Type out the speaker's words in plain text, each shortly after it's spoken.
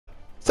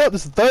up?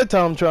 This is the third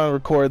time I'm trying to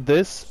record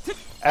this.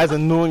 As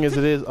annoying as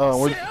it is,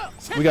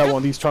 we got one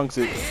of these trunks.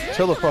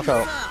 Chill the fuck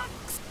out.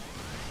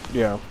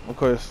 Yeah, of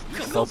course.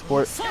 Call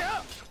support.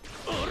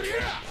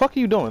 Fuck are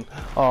you doing?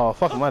 Oh,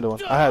 fuck am I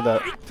doing? I had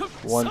that.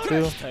 1,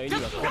 2.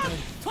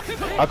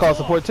 I call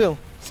support too.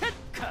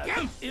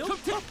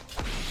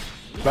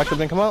 Back up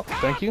and come out.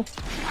 Thank you.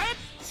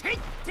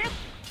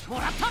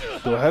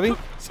 Do a heavy?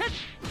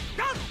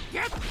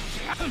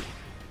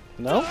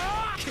 No?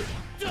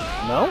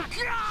 No?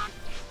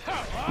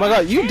 My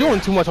god, you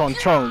doing too much on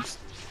trunks.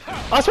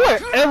 I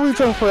swear, every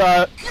trunk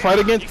I fight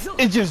against,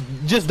 it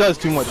just does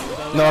too much.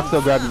 No, I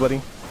still grab you,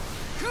 buddy.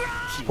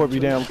 Support be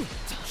damned.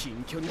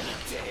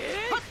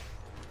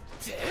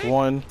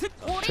 1,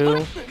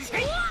 2.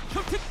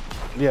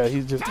 Yeah,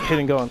 he's just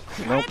hitting going.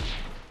 Nope.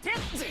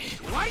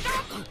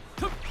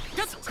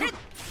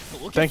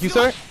 Thank you,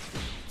 sir.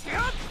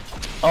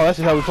 Oh, that's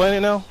just how we playing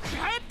it now?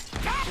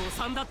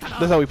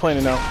 That's how we playing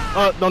it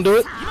now. Don't do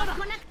it.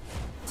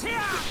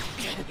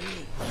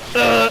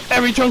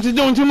 Every trunk is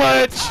doing too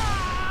much.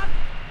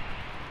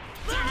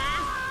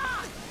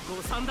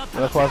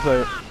 That's why I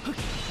say it.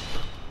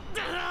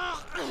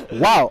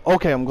 Wow,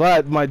 okay, I'm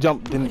glad my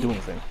jump didn't do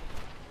anything.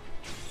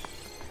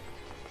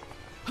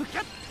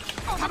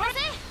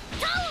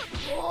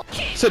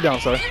 Sit down,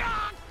 sir.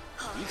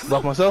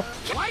 Block myself.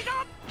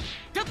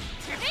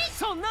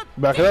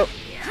 Back it up.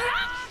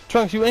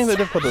 Trunks, you ain't that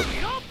difficult to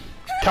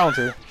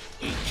counter.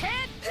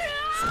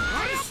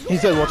 He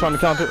said while trying to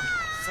counter.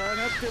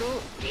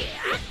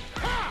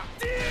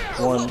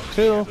 1,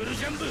 2.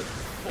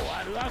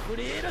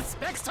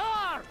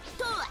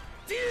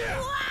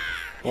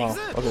 Wow,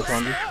 okay,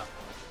 Sanji.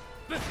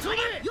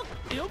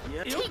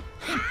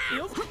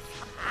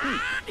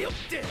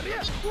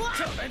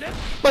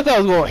 But that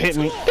was gonna hit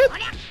me.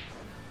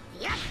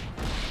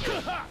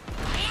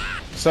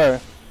 Sir.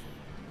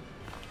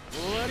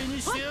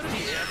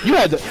 You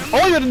had to,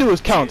 all you had to do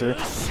was counter.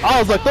 I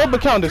was like, throw up a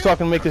counter so I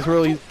can make this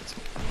really...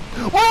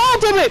 Oh,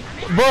 ultimate!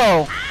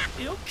 Bro,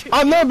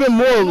 I've never been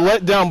more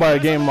let down by a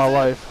game in my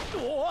life.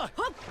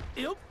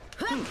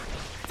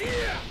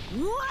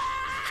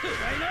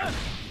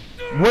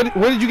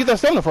 Where did you get that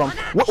stamina from?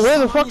 Where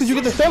the fuck did you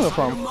get the stamina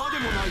from?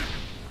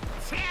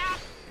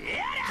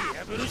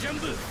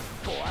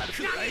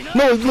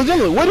 No,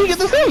 legitimately, where did you get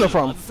the stamina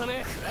from?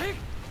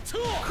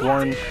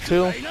 1,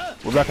 2.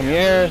 We're back in the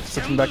air.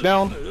 Switching back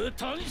down.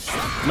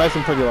 Nice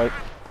and pretty, like.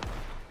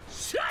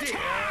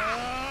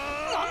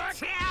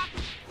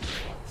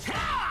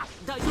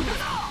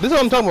 This is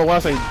what I'm talking about when I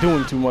say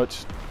doing too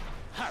much.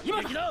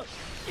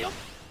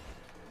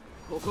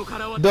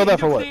 Do that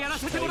for what?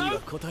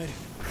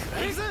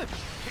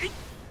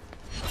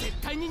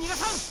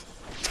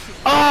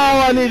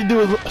 All I need to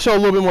do is show a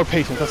little bit more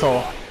patience, that's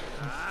all.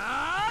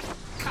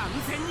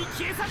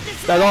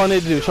 That's all I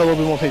need to do, show a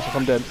little bit more patience,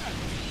 I'm dead.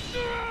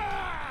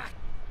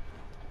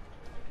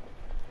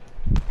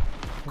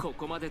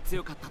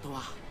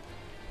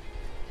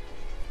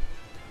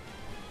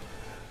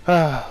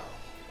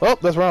 Oh,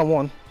 that's round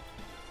 1.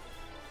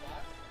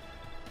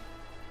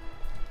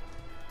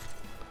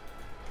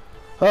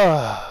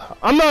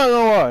 I'm not gonna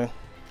lie,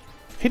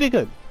 he did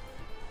good,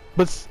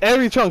 but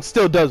every trunk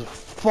still does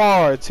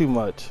far too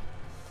much.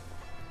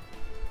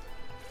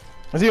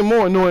 It's even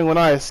more annoying when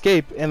I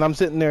escape and I'm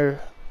sitting there,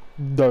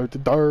 like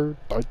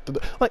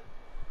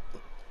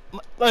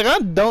I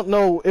don't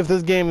know if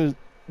this game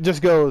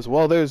just goes,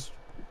 well, there's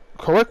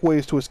correct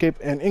ways to escape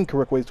and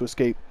incorrect ways to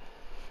escape.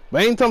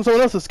 But anytime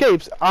someone else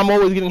escapes, I'm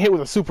always getting hit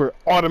with a super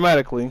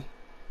automatically.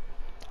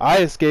 I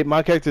escape,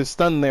 my character's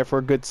stunned there for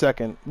a good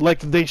second,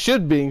 like they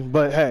should be,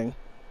 but hey,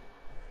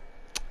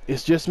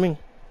 it's just me.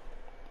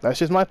 That's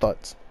just my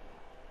thoughts.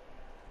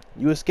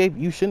 You escape,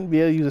 you shouldn't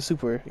be able to use a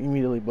super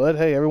immediately, but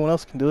hey, everyone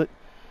else can do it.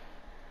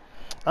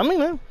 I mean,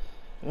 man,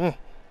 I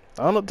don't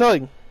know what to tell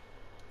you.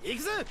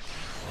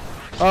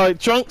 Alright,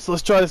 Trunks,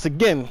 let's try this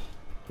again.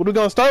 What are we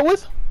gonna start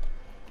with?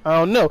 I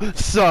don't know.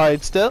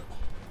 Side step.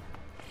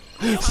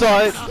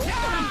 Side.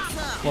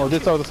 Well,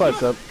 this start with the side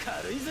step.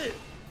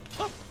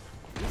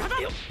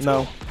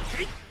 No.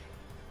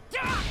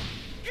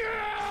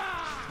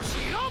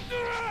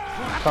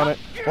 Comment.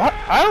 What?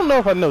 I don't know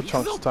if I know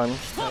Trunks timing.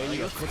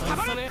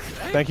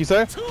 Thank you,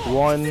 sir.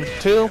 1,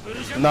 2.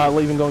 Not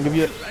even gonna give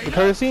you the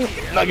courtesy.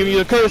 Not giving you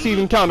the courtesy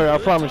even counter. I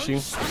promise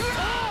you.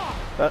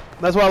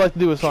 That's what I like to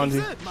do with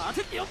Sanji.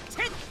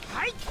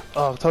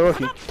 Oh,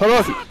 Todoroki.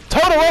 Todoroki.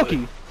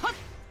 Todoroki.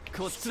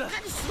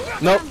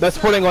 Nope, that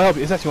support ain't gonna help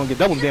you. It's actually gonna get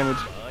double damage.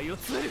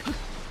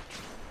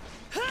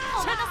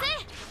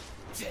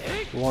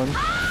 1,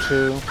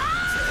 2,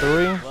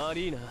 3.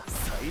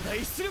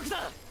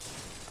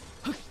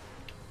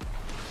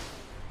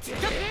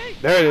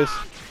 There it is.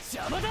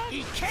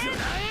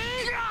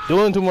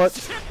 Doing too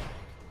much.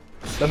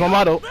 That's my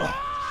motto.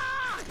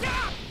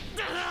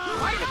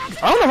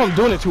 I don't know if I'm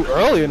doing it too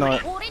early or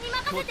not.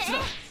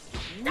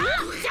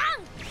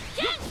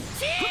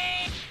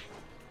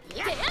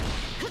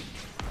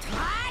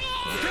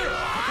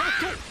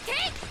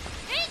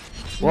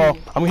 Well,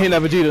 I'm hitting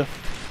that Vegeta.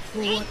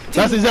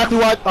 That's exactly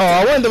what. Oh,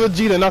 I wanted the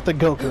Vegeta, not the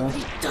Goku.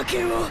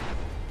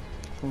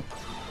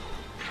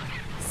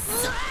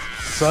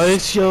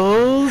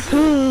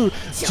 Saishoku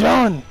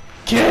John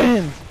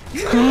Ken.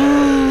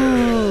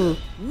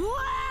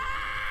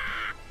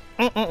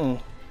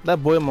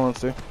 That boy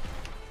monster.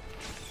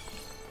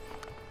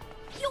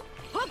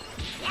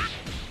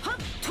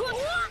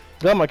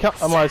 Got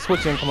my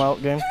switch didn't come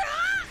out game.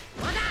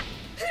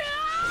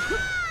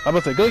 I'm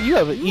about to say, go. You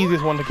have the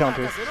easiest one to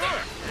counter.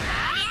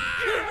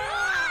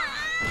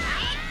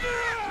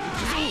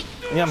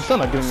 Yeah, I'm still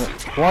not getting it.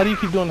 Why do you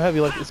keep doing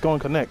heavy like it's going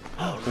to connect?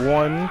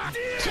 1,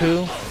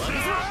 2.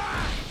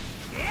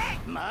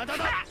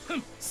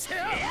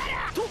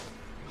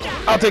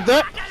 I'll take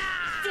that.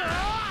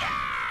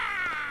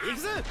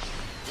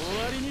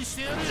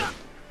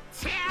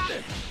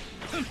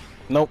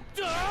 Nope.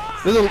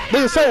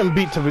 There's a certain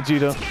beat to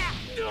Vegeta.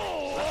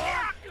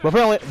 But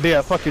apparently,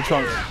 yeah, fuck your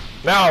Trunks.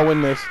 Now I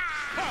win this.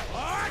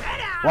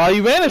 Why are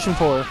you vanishing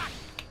for?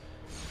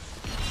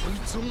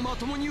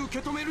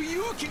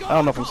 I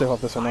don't know if I'm safe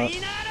off this or not.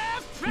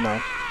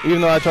 No.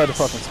 Even though I tried to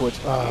fucking switch.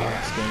 Ah,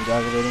 this game's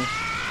aggravating.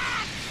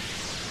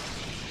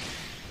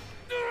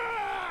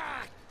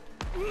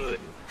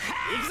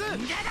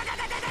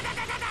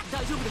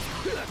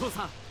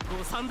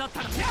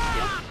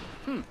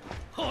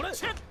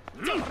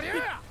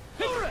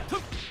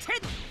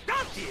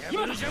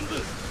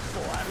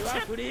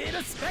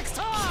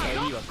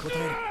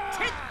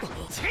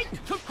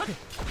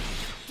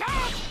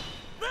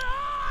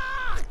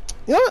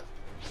 You know what?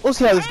 We'll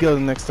see how this goes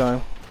next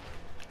time.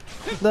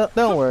 No,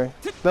 don't worry.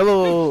 That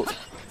little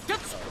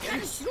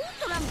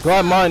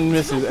God mine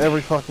misses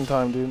every fucking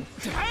time, dude.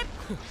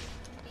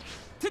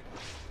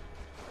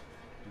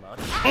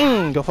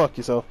 Go fuck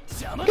yourself.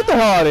 Get the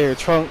hell out of here,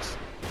 Trunks.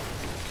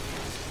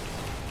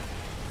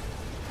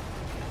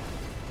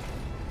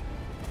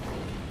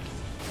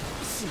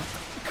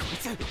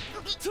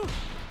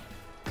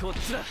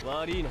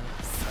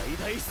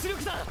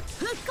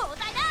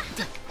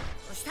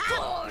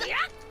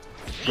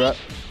 Grab.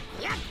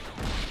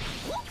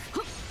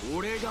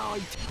 Oh,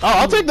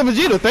 I'll take the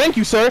Vegeta, thank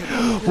you, sir.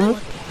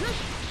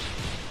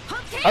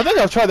 I think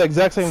I've tried the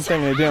exact same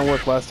thing and it didn't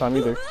work last time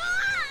either.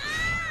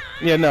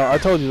 Yeah, no, I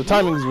told you, the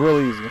timing is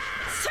really easy.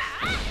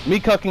 Me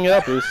cucking it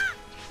up is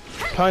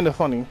kind of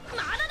funny.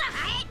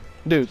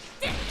 Dude,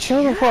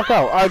 chill the fuck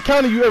out. I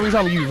counter you every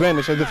time you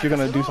vanish as if you're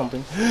gonna do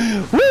something.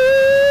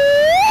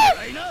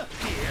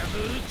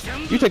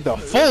 You take the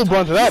full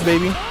brunt of that,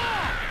 baby.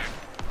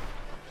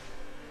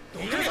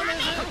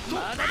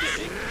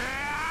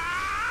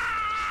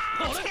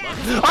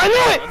 I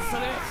knew it!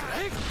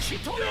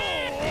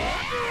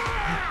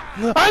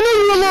 I knew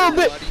you a little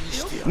bit!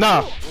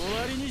 Nah.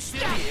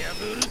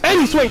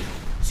 And he swing!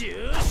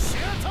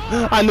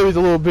 I knew he's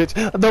a little bitch.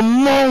 The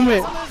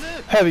moment!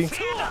 Heavy.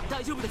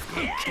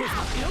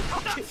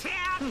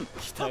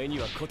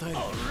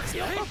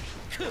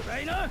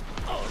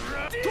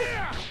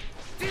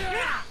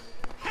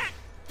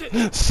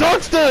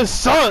 Sucks to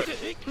suck!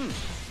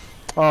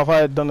 Oh, if I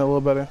had done it a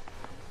little better.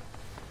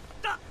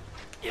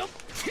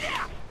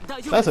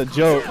 That's a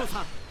joke.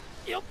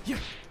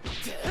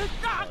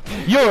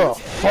 You're a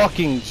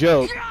fucking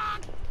joke.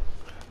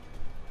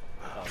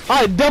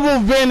 I double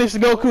vanished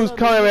Goku's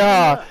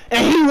Kamehameha,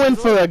 and he went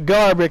for the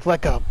garbage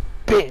like a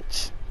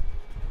bitch.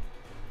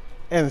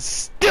 And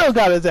still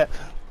got his ass.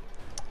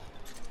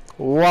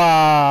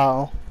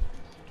 Wow.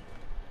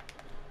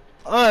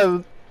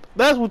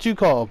 That's what you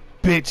call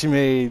bitch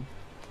made.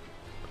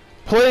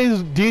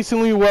 Plays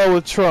decently well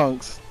with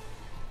Trunks.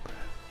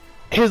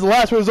 His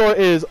last resort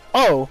is,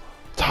 oh,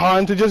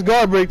 time to just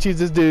guard break cheese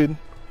this dude.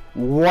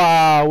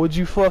 Wow, would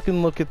you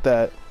fucking look at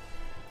that?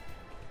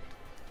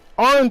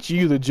 Aren't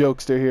you the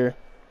jokester here?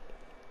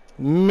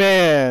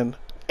 Man,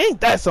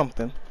 ain't that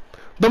something?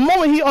 The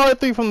moment he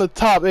R3 from the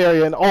top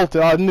area and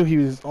ulted, I knew he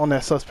was on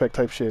that suspect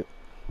type shit.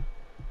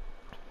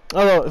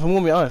 Although, if I'm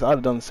gonna be honest, I'd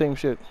have done the same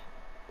shit.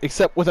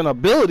 Except with an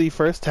ability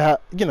first to have,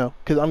 you know,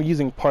 because I'm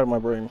using part of my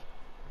brain.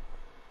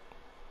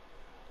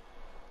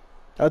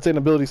 I'd say an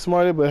ability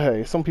smarter, but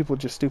hey, some people are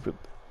just stupid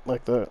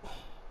like that.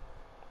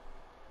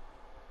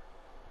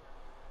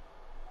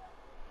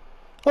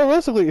 Well,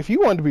 basically, if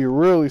you wanted to be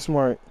really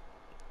smart,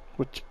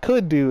 what you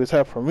could do is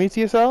have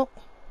Prometheus out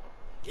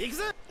and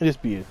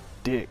just be a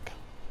dick.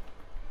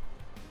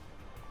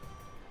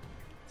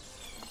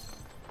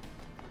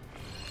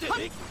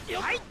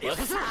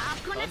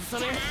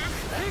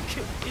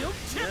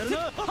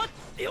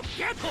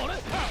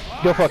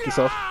 Go fuck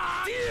yourself.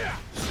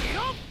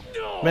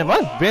 Man, my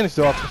advantage is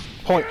off this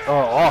point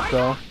off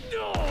though.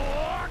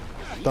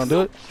 Don't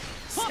do it.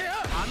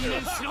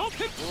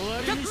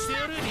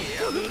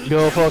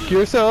 Go fuck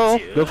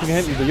yourself. Goku can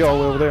hit me, but you're all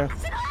the way over there.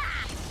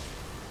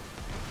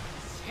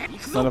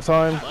 Not enough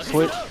time.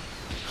 Switch.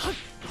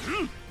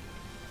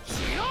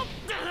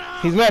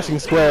 He's mashing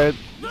squared.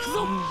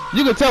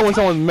 You can tell when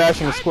someone's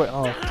mashing a square.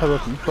 Oh, tell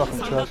us you fucking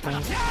trash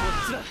man.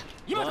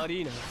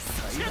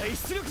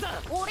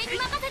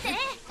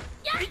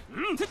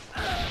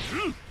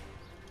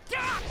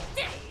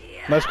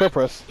 Nice square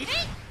press.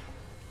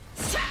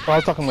 Oh, I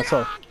was talking to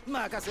myself.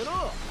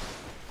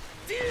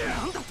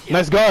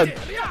 Nice guard.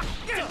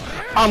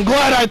 I'm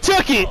glad I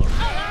took it.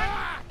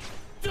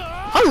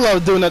 I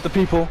love doing that to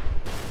people.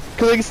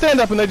 Because they can stand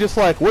up and they're just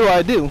like, what do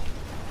I do?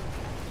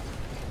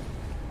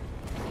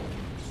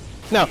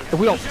 Now, if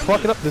we don't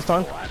fuck it up this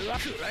time.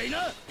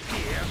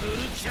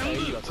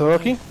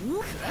 Todoroki.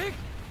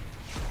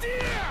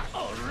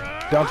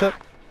 Down tip.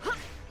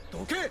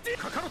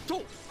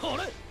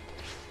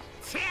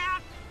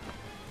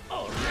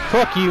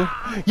 Fuck you.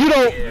 You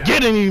don't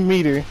get any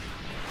meter.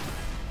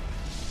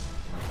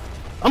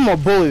 I'm gonna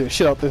bully the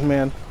shit out this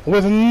man.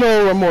 With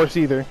no remorse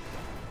either.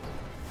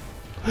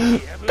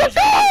 I'm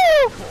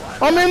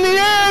in the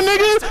air,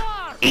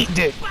 nigga! Eat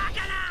dick.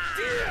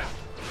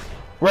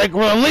 Right,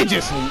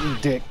 religiously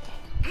eat dick.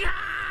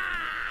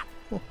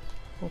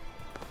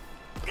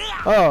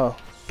 Oh,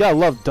 gotta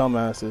love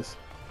dumbasses.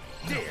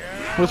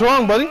 What's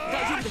wrong, buddy?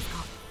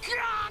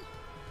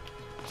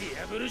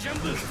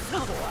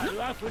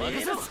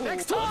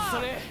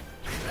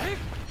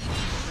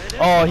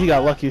 Oh, he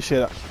got lucky as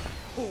shit.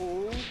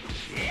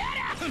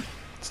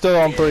 Still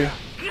on 3,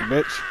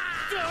 bitch.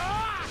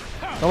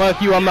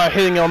 Unlike you, I'm not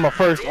hitting it on the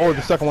first or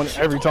the second one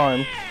every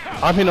time.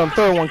 I'm hitting on the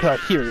third one because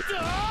I hear it.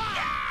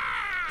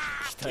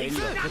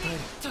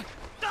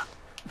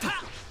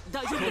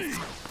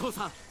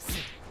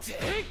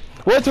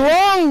 What's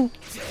wrong?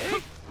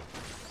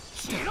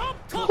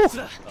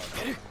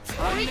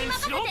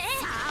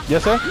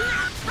 Yes, sir?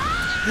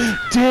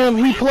 Damn,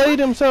 he played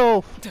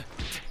himself.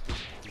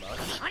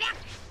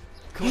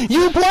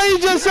 You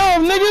played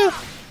yourself, nigga!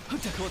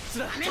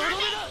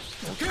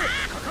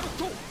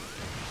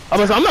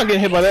 I'm not getting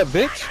hit by that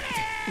bitch.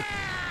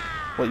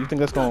 What, you think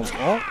that's going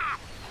on?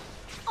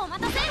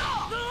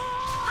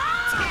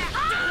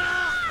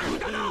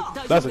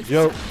 That's a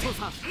joke.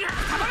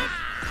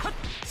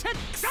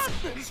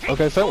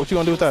 Okay, so what you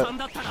gonna do with that?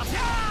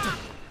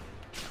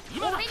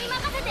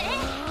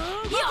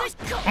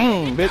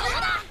 Bitch.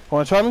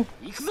 Wanna try me?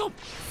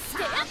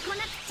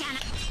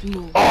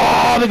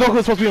 Oh, the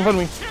Goku's supposed to be in front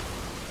of me.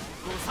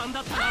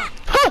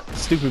 Huh!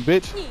 Stupid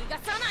bitch.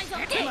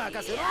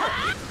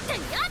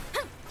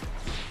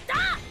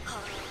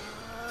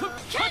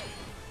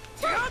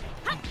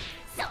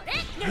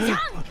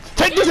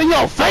 Take this in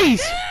your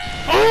face!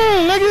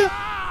 Nigga!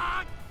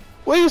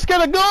 What are you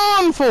scared of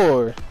going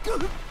for?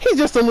 He's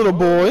just a little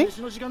boy.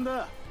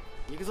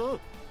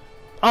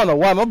 I don't know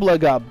why my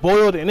blood got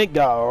boiled and it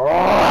got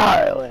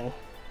riling.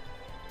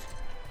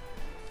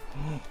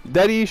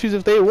 Daddy issues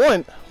if they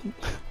want.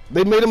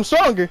 They made him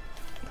stronger.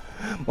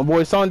 My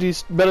boy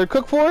Sanji's better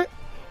cook for it.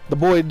 The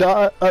boy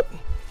died.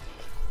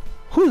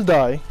 Who's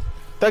die?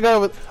 That guy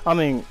with. I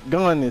mean,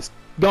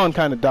 Gon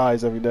kind of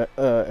dies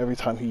every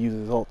time he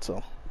uses ult.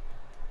 So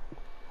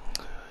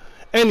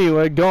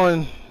anyway,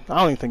 Gon. I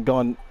don't even think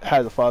Gon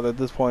has a father at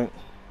this point.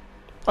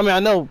 I mean, I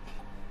know.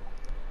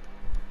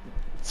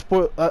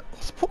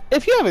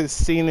 If you haven't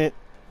seen it,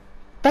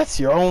 that's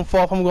your own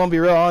fault. I'm gonna be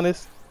real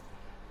honest.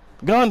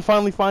 Gon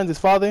finally finds his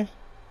father.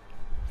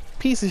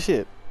 Piece of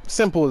shit.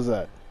 Simple as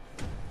that.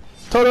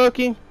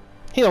 Todoroki,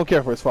 he don't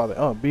care for his father.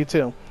 Oh,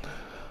 B2.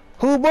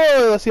 Who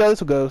boy? Let's see how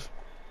this goes.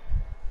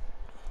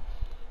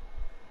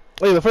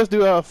 Oh, yeah, the first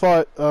dude I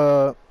fought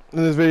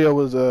in this video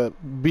was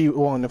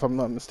B1, if I'm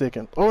not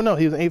mistaken. Oh no,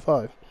 he was an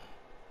A5.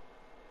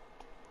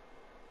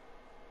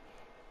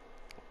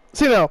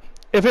 See now,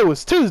 if it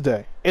was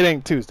Tuesday, it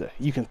ain't Tuesday.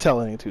 You can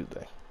tell it ain't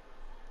Tuesday.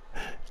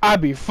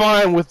 I'd be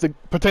fine with the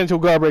potential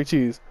guard break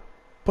cheese.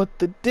 But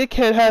the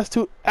dickhead has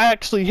to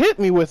actually hit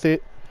me with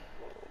it.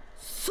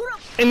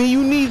 And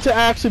you need to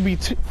actually be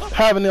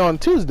having it on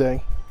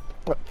Tuesday.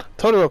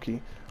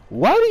 Todoroki,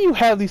 why do you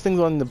have these things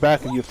on the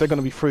back of you if they're going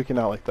to be freaking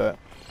out like that?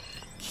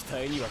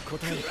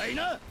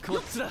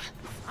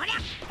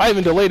 I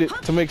even delayed it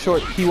to make sure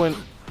he went...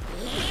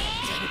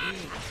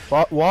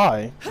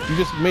 Why? You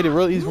just made it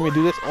really easy for me to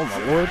do this? Oh my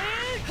lord.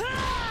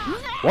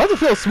 Why does it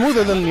feel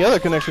smoother than the other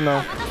connection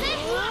though?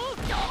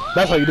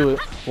 That's how you do it.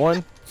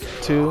 1,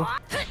 2,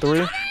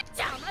 3.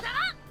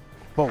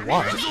 But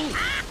why?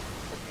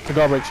 To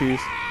guard break cheese.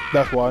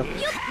 That's why.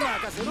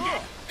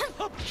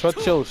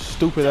 Shut your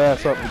stupid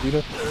ass up,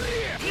 Vegeta.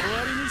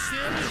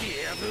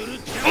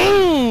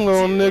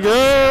 Little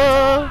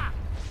nigga.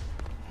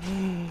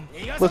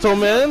 Little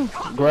man.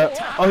 Grab.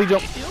 Oh, he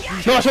jumped.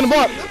 No, I shouldn't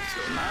have blocked.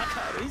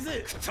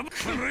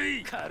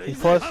 He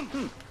plus.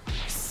 I'm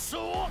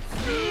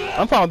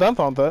fine with that. I'm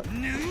fine with that.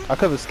 I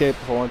could have escaped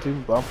if I wanted to,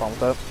 but I'm fine with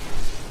that.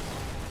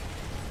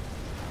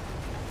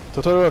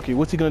 So Todoroki,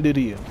 what's he gonna do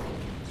to you?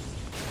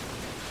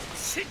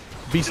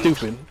 Be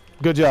stupid.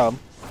 Good job.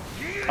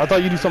 I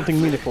thought you'd do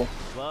something meaningful.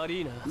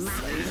 And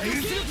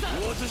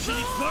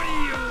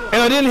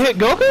I didn't hit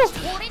Goku?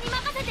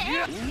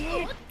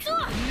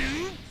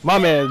 My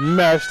man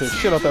mashed the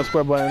shit off that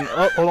square button.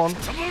 Oh, hold on.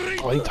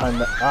 Oh, he timed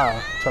that. Ah,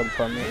 tried to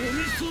find me.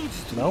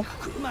 No?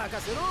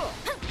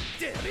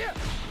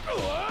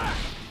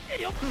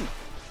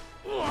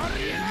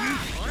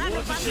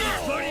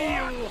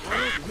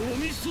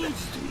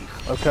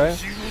 Okay.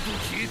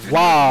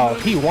 Wow,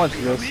 he wants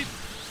this.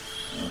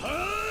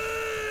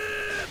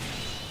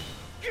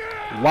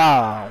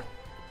 Wow.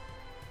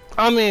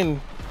 I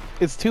mean,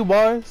 it's 2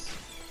 bars.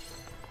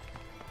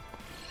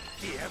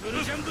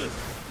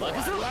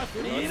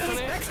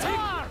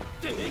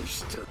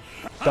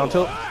 Down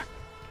tilt.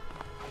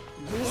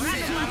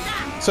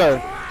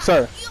 Sir,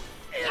 sir.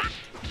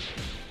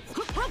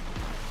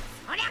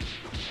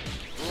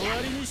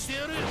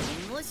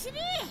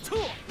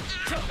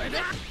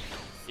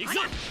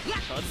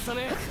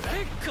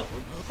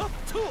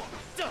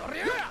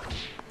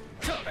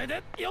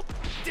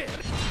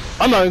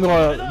 I'm not even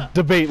gonna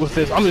debate with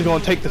this. I'm just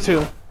gonna take the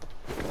 2.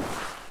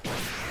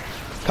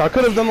 I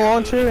could have done the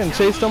launcher and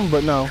chased him,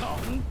 but no.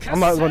 I'm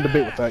not gonna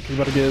debate with that. He's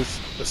about to get his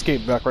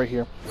escape back right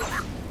here.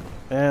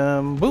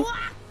 And boop.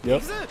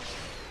 Yep.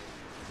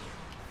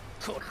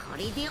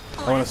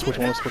 I wanna switch,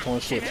 I wanna switch, I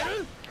wanna switch.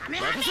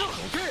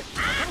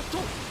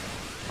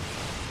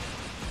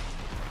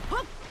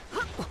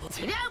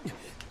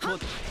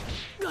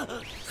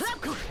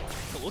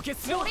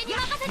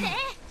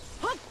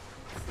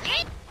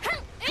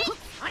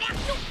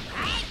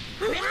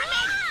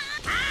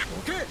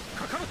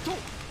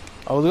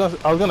 I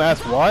was gonna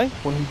ask why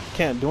when he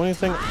can't do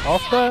anything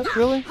off that,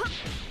 really?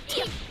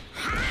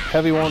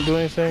 Heavy won't do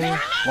anything,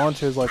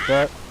 launches like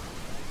that.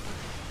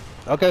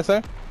 Okay,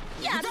 sir.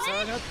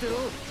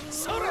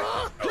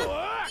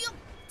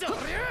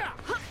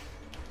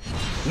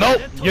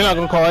 Nope, you're not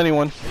gonna call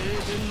anyone.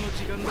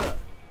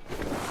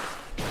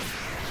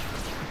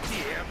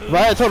 If I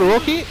had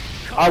Todoroki,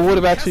 I would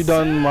have actually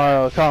done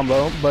my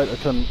combo, but I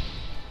couldn't.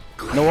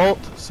 No ult,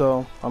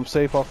 so I'm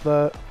safe off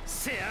that.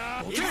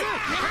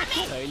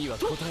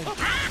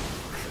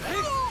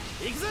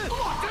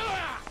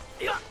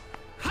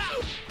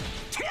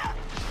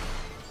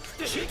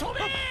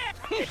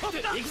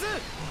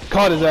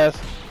 Caught his ass.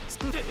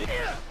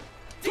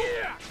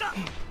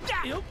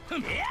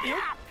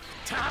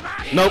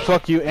 Nope,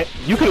 fuck you.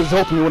 You could have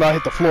ulted me when I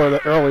hit the floor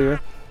earlier.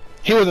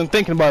 He wasn't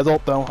thinking about his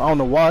ult though. I don't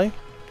know why.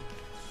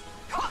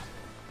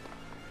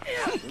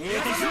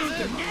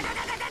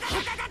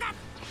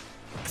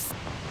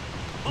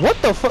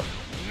 What the fuck?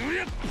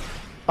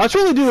 I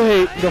truly do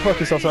hate the fuck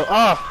yourself up.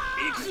 Ah!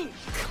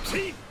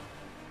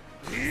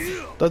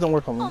 Doesn't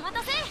work on me.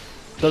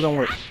 Doesn't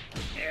work.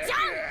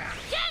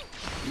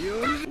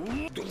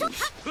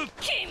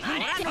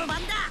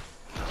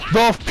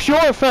 The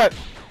pure effect!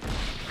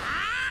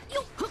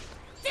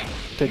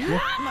 Take you.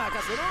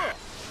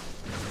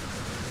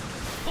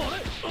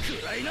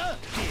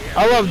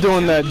 I love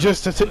doing that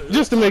just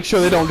to make sure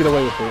they don't get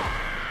away with it.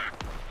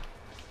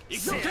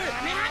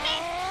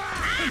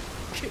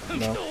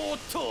 No.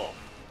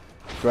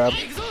 Grab.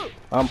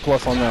 I'm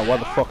plus on that. Why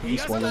the fuck are you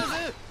swinging?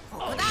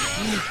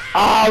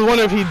 Ah, I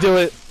wonder if he'd do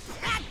it.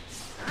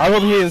 I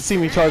hope he didn't see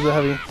me charge the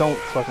heavy. Don't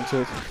fucking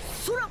chase.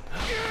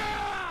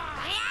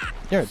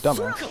 You're a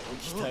dumbass.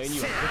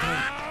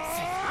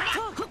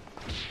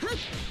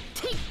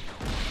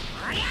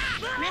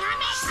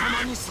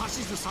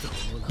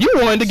 You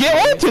wanted to get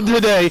ulted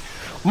today.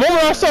 The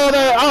moment I saw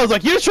that, I was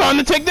like, you're trying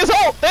to take this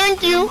ult.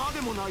 Thank you.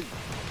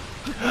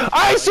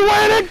 I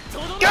swear to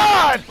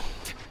God.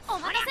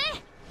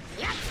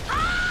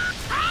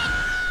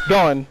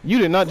 Gone. You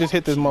did not just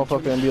hit this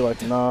motherfucker and be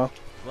like, nah.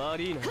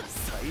 Is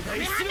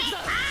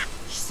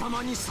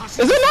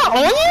it not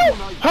on you?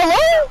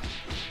 Hello?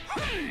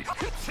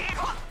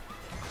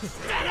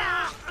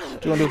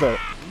 What you gonna do with that?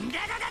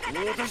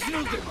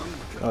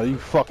 Oh, you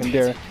fucking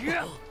dare.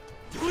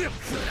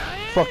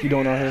 Fuck you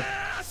doing out here?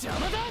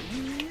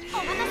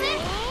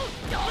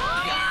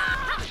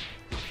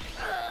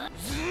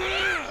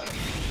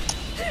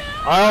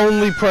 I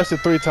only pressed it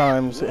 3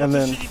 times and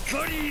then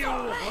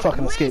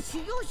fucking escape.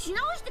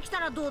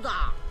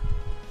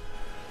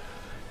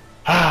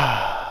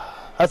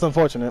 That's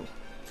unfortunate.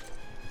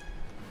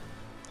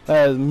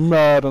 That is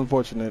mad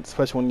unfortunate,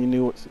 especially when you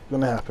knew what's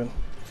gonna happen.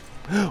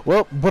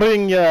 Well,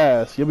 bring your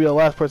ass. You'll be the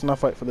last person I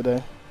fight for the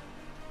day.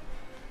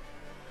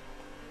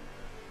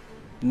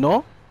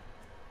 No?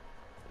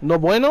 No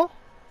bueno?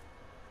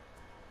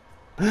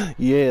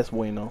 Yes,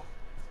 bueno.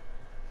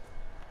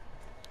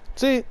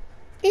 See,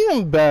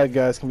 even bad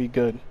guys can be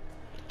good.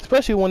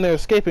 Especially when they're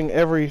escaping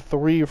every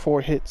 3 or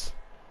 4 hits.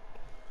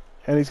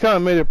 And he's kind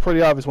of made it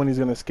pretty obvious when he's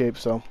going to escape,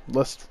 so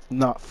let's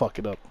not fuck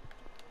it up.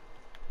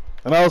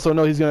 And I also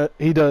know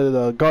he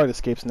does guard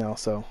escapes now,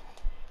 so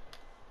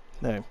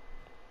hey.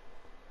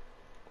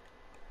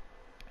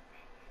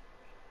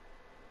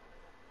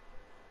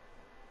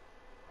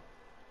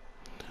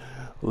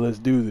 Let's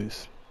do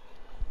this.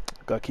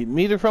 Gotta keep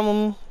meter from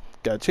him.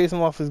 Gotta chase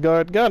him off his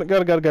guard. Got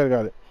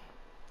it.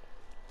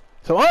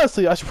 So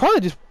honestly, I should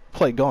probably just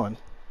play Gone.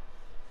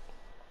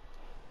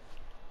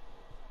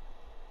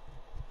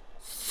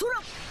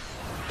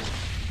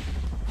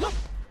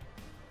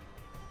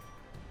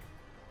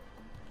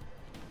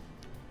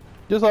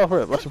 Just off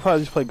rip, I should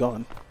probably just play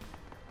Gone.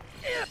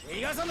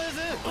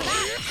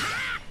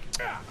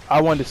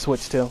 I wanted to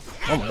switch too.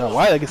 Oh my god,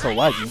 why did I get so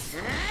laggy?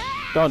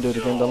 Don't do it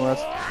again, dumbass.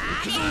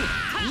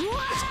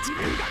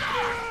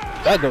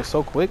 That goes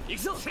so quick.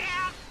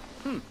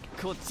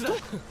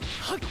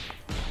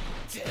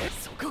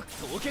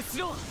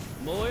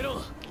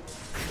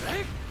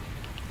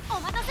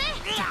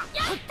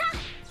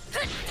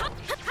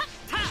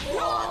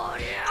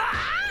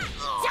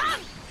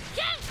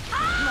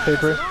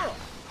 Paper.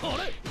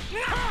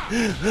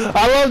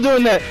 I love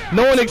doing that.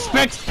 No one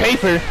expects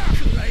paper.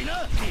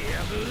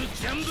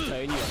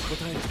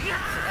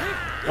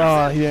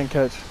 Oh, he didn't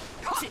catch.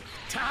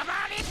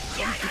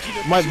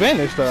 Might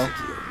vanish though.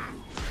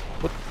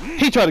 What?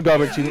 He tried to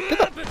garbage you. Get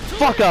the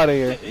fuck out of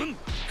here.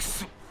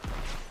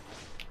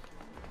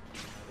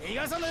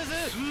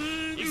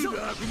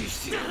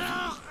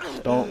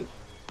 Don't.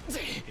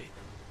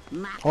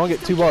 I want to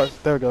get 2 bars.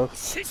 There we go.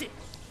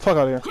 Fuck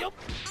out of here.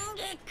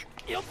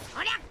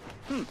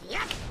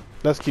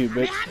 That's cute,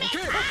 bitch.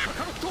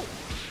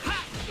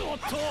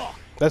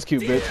 That's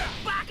cute, bitch.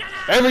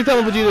 Every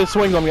time Vegeta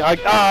swings on me, I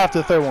have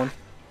to third one.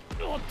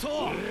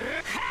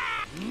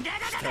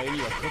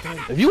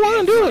 If you want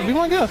to do it, be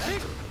my guest.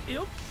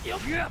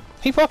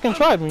 He fucking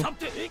tried me.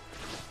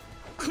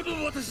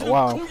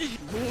 Wow.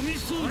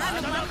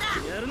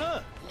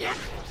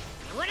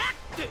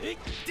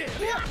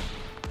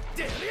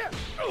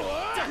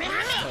 I mean,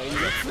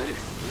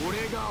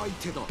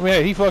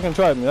 hey, he fucking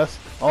tried me. That's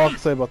all I can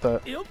say about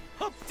that.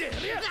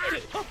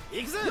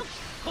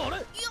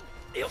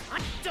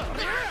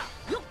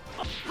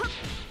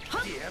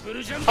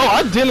 Oh,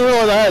 I didn't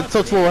realize I had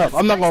such low health.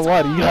 I'm not gonna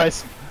lie to you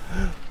guys.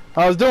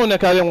 I was doing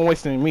that because I didn't want to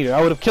waste any meter.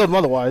 I would have killed him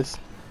otherwise.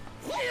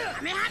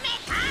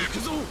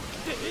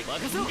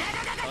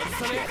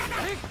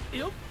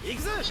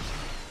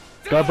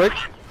 Got a break?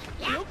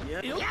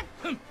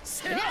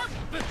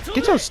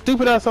 Get your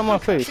stupid ass on my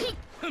face.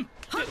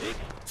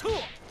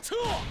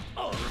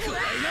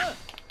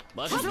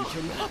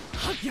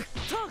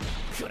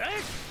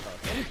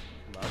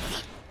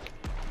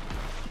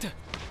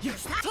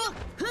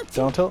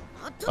 Down tilt?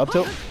 Up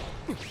tilt?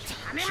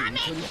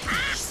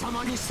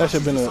 That should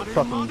have been a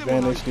fucking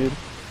vanish, dude.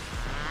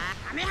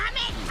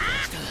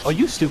 Oh,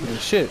 you stupid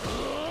as shit.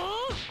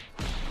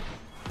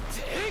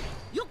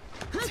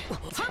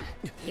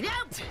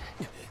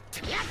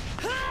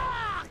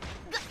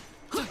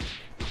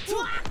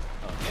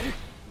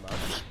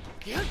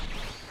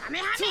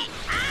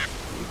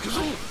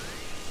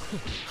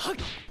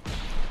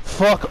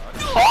 Fuck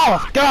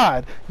off,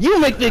 God! You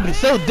make things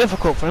so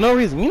difficult for no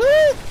reason. You know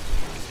what?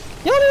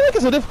 You don't make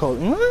it so difficult.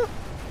 You know?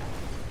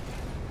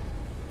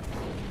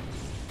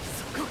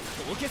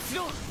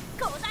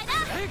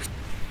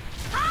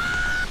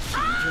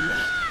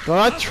 Well,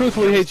 I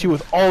truthfully hate you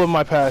with all of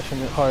my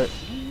passionate heart.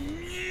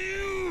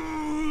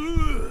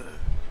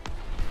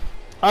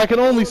 I can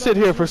only sit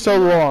here for so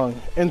long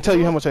and tell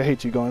you how much I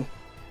hate you, Gon.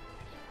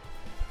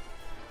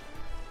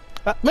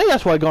 Maybe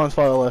that's why Gon's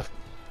father left.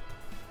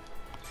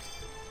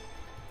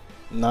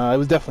 Nah, it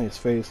was definitely his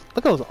face.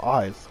 Look at those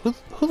eyes. Who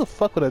the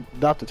fuck would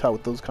adopt a child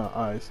with those kind of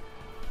eyes?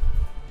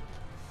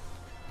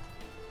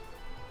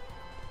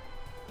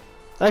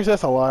 Actually,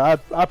 that's a lie.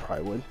 I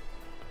probably would.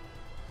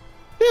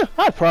 Yeah,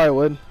 I probably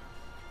would.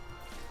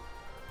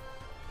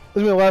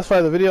 This is the last fight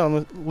of the video. I'm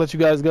gonna let you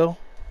guys go.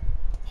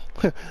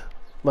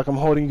 Like I'm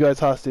holding you guys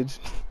hostage.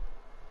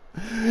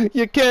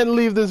 You can't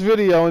leave this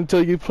video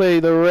until you pay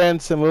the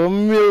ransom of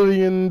 $1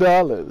 million.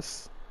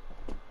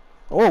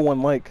 Or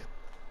 1 like.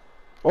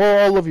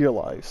 Or all of your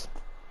lives.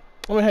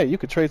 I mean, hey, you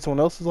could trade someone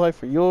else's life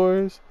for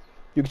yours.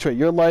 You could trade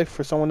your life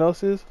for someone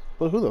else's.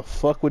 But who the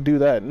fuck would do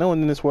that? No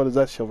one in this world is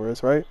that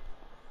chivalrous, right?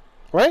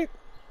 Right?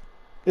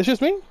 It's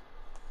just me?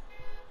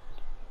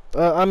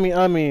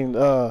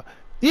 Yeah,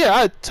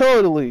 I'd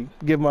totally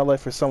give my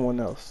life for someone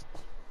else.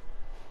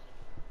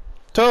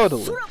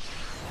 Totally.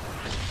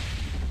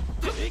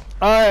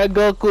 Alright,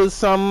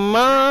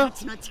 Goku-sama.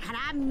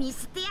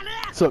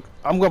 So,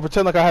 I'm gonna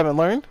pretend like I haven't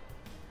learned.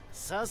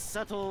 This is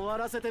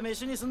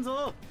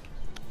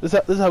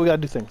how we gotta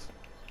do things.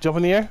 Jump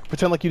in the air,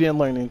 pretend like you didn't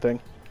learn anything.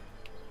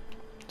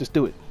 Just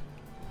do it.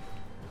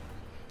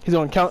 He's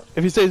gonna count.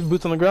 If he says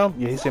boots on the ground,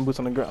 yeah, he's saying boots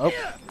on the ground. Oh.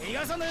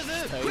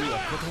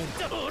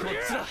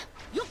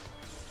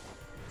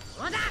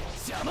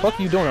 Fuck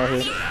are you doing out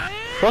here?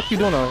 Fuck you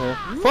doing out here?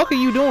 Fuck are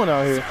you doing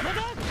out here?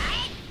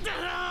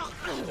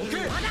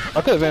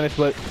 I could have vanished,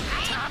 but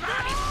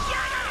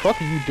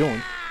fuck are you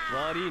doing?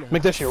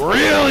 Make that shit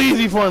real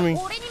easy for me.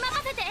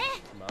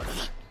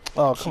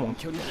 Oh, come on.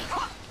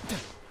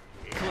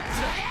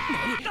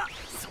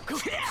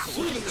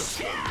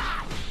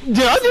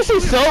 Did I just see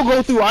Cell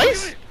go through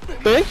ice?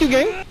 Thank you,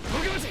 game.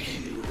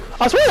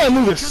 I swear that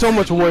move is so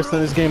much worse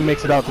than this game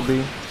makes it out to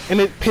be.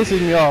 And it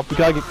pisses me off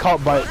because I get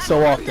caught by it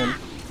so often.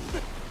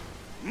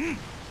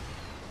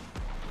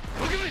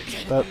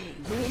 That,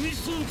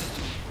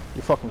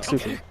 you're fucking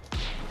stupid.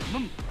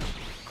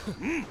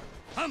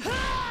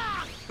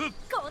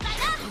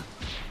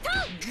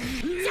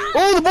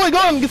 Oh, the boy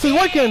gone gets his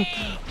work in.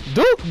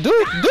 Duke.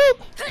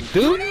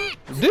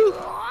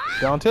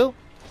 Down tilt.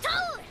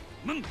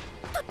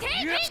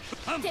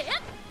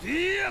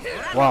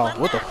 Wow,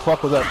 what the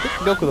fuck was that?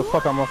 Goku the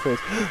fuck out of my face.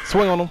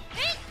 Swing on him.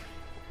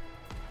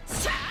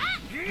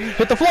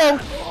 Hit the flow.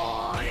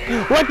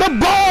 Like the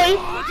boy.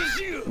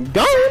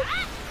 Gone.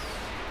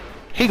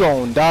 He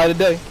gonna die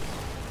today.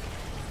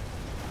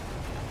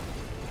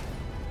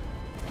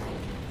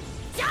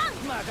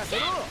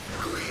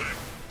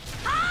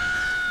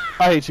 I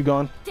hate you,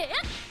 Gon.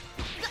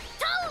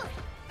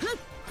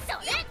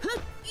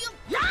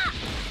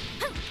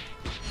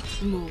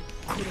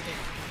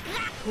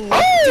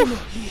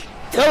 Oh!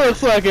 That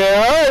looks like it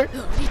hurt.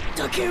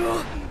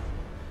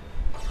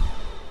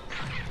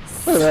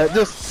 Look at that.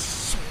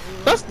 Just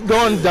that's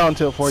going down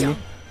tilt for you.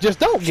 Just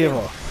don't give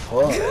a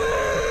fuck.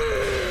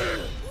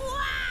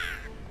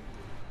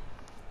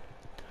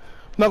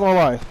 Not gonna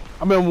lie,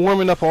 I've been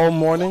warming up all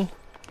morning,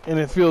 and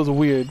it feels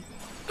weird,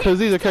 cause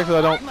these are characters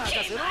I don't.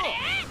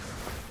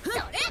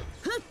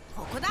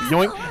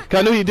 Yoink! Cause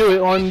I knew he'd do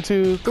it. 1,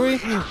 2, 3.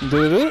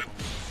 Do it.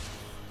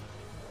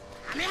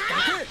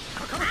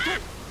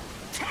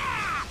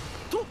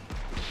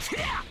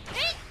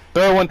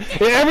 Third one.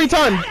 Every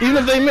time, even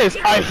if they miss,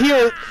 I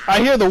hear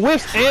the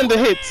whiffs and the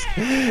hits.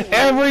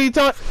 Every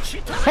time.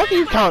 Fuck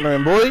you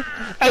countering, boy.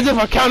 As if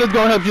a counter's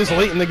gonna help just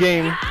late in the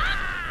game.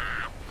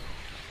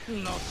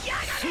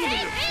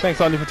 Thanks,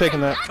 Andy, for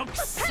taking that.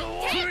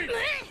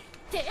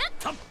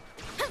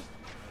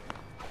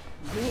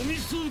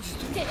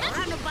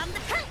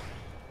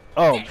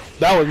 Oh,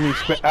 that was me.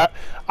 I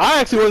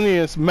actually wasn't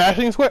even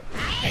smashing square.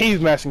 He's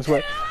mashing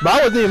square. But I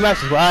wasn't even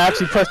mashing square. I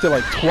actually pressed it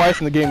like twice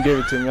and the game gave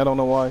it to me. I don't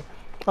know why.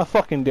 I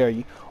fucking dare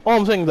you. All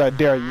I'm saying is I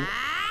dare you.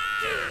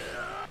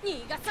 Woo!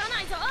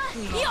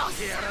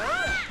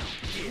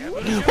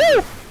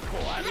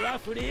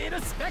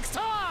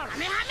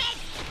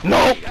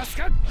 No!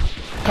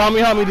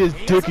 Kamehame this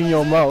dick in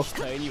your mouth.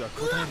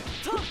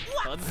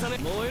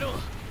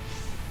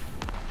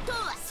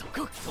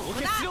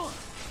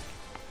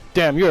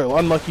 Damn, you're an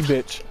unlucky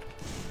bitch.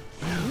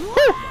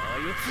 Woo!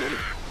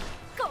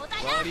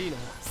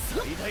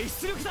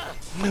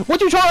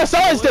 What you trying to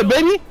sidestep,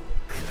 baby?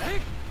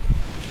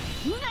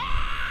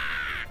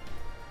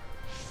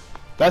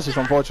 That's just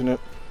unfortunate.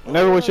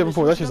 Never was shit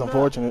before. That's just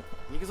unfortunate.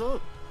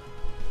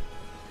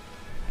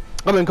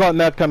 I've been caught in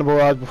that kind of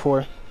barrage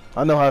before.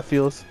 I know how it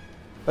feels.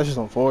 That's just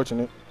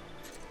unfortunate.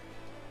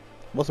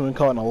 Must have been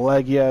caught in a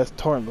laggy ass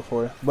torrent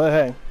before. But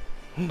hey.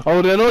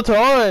 Oh, there's no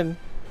torrent!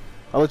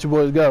 I'll let you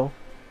boys go.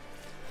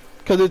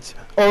 Cause it's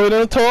oh, there's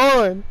no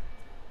torrent!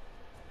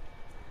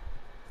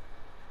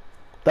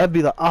 That'd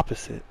be the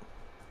opposite.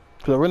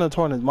 Cause Arena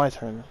Torrent is my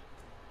turn.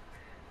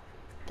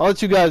 I'll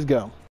let you guys go.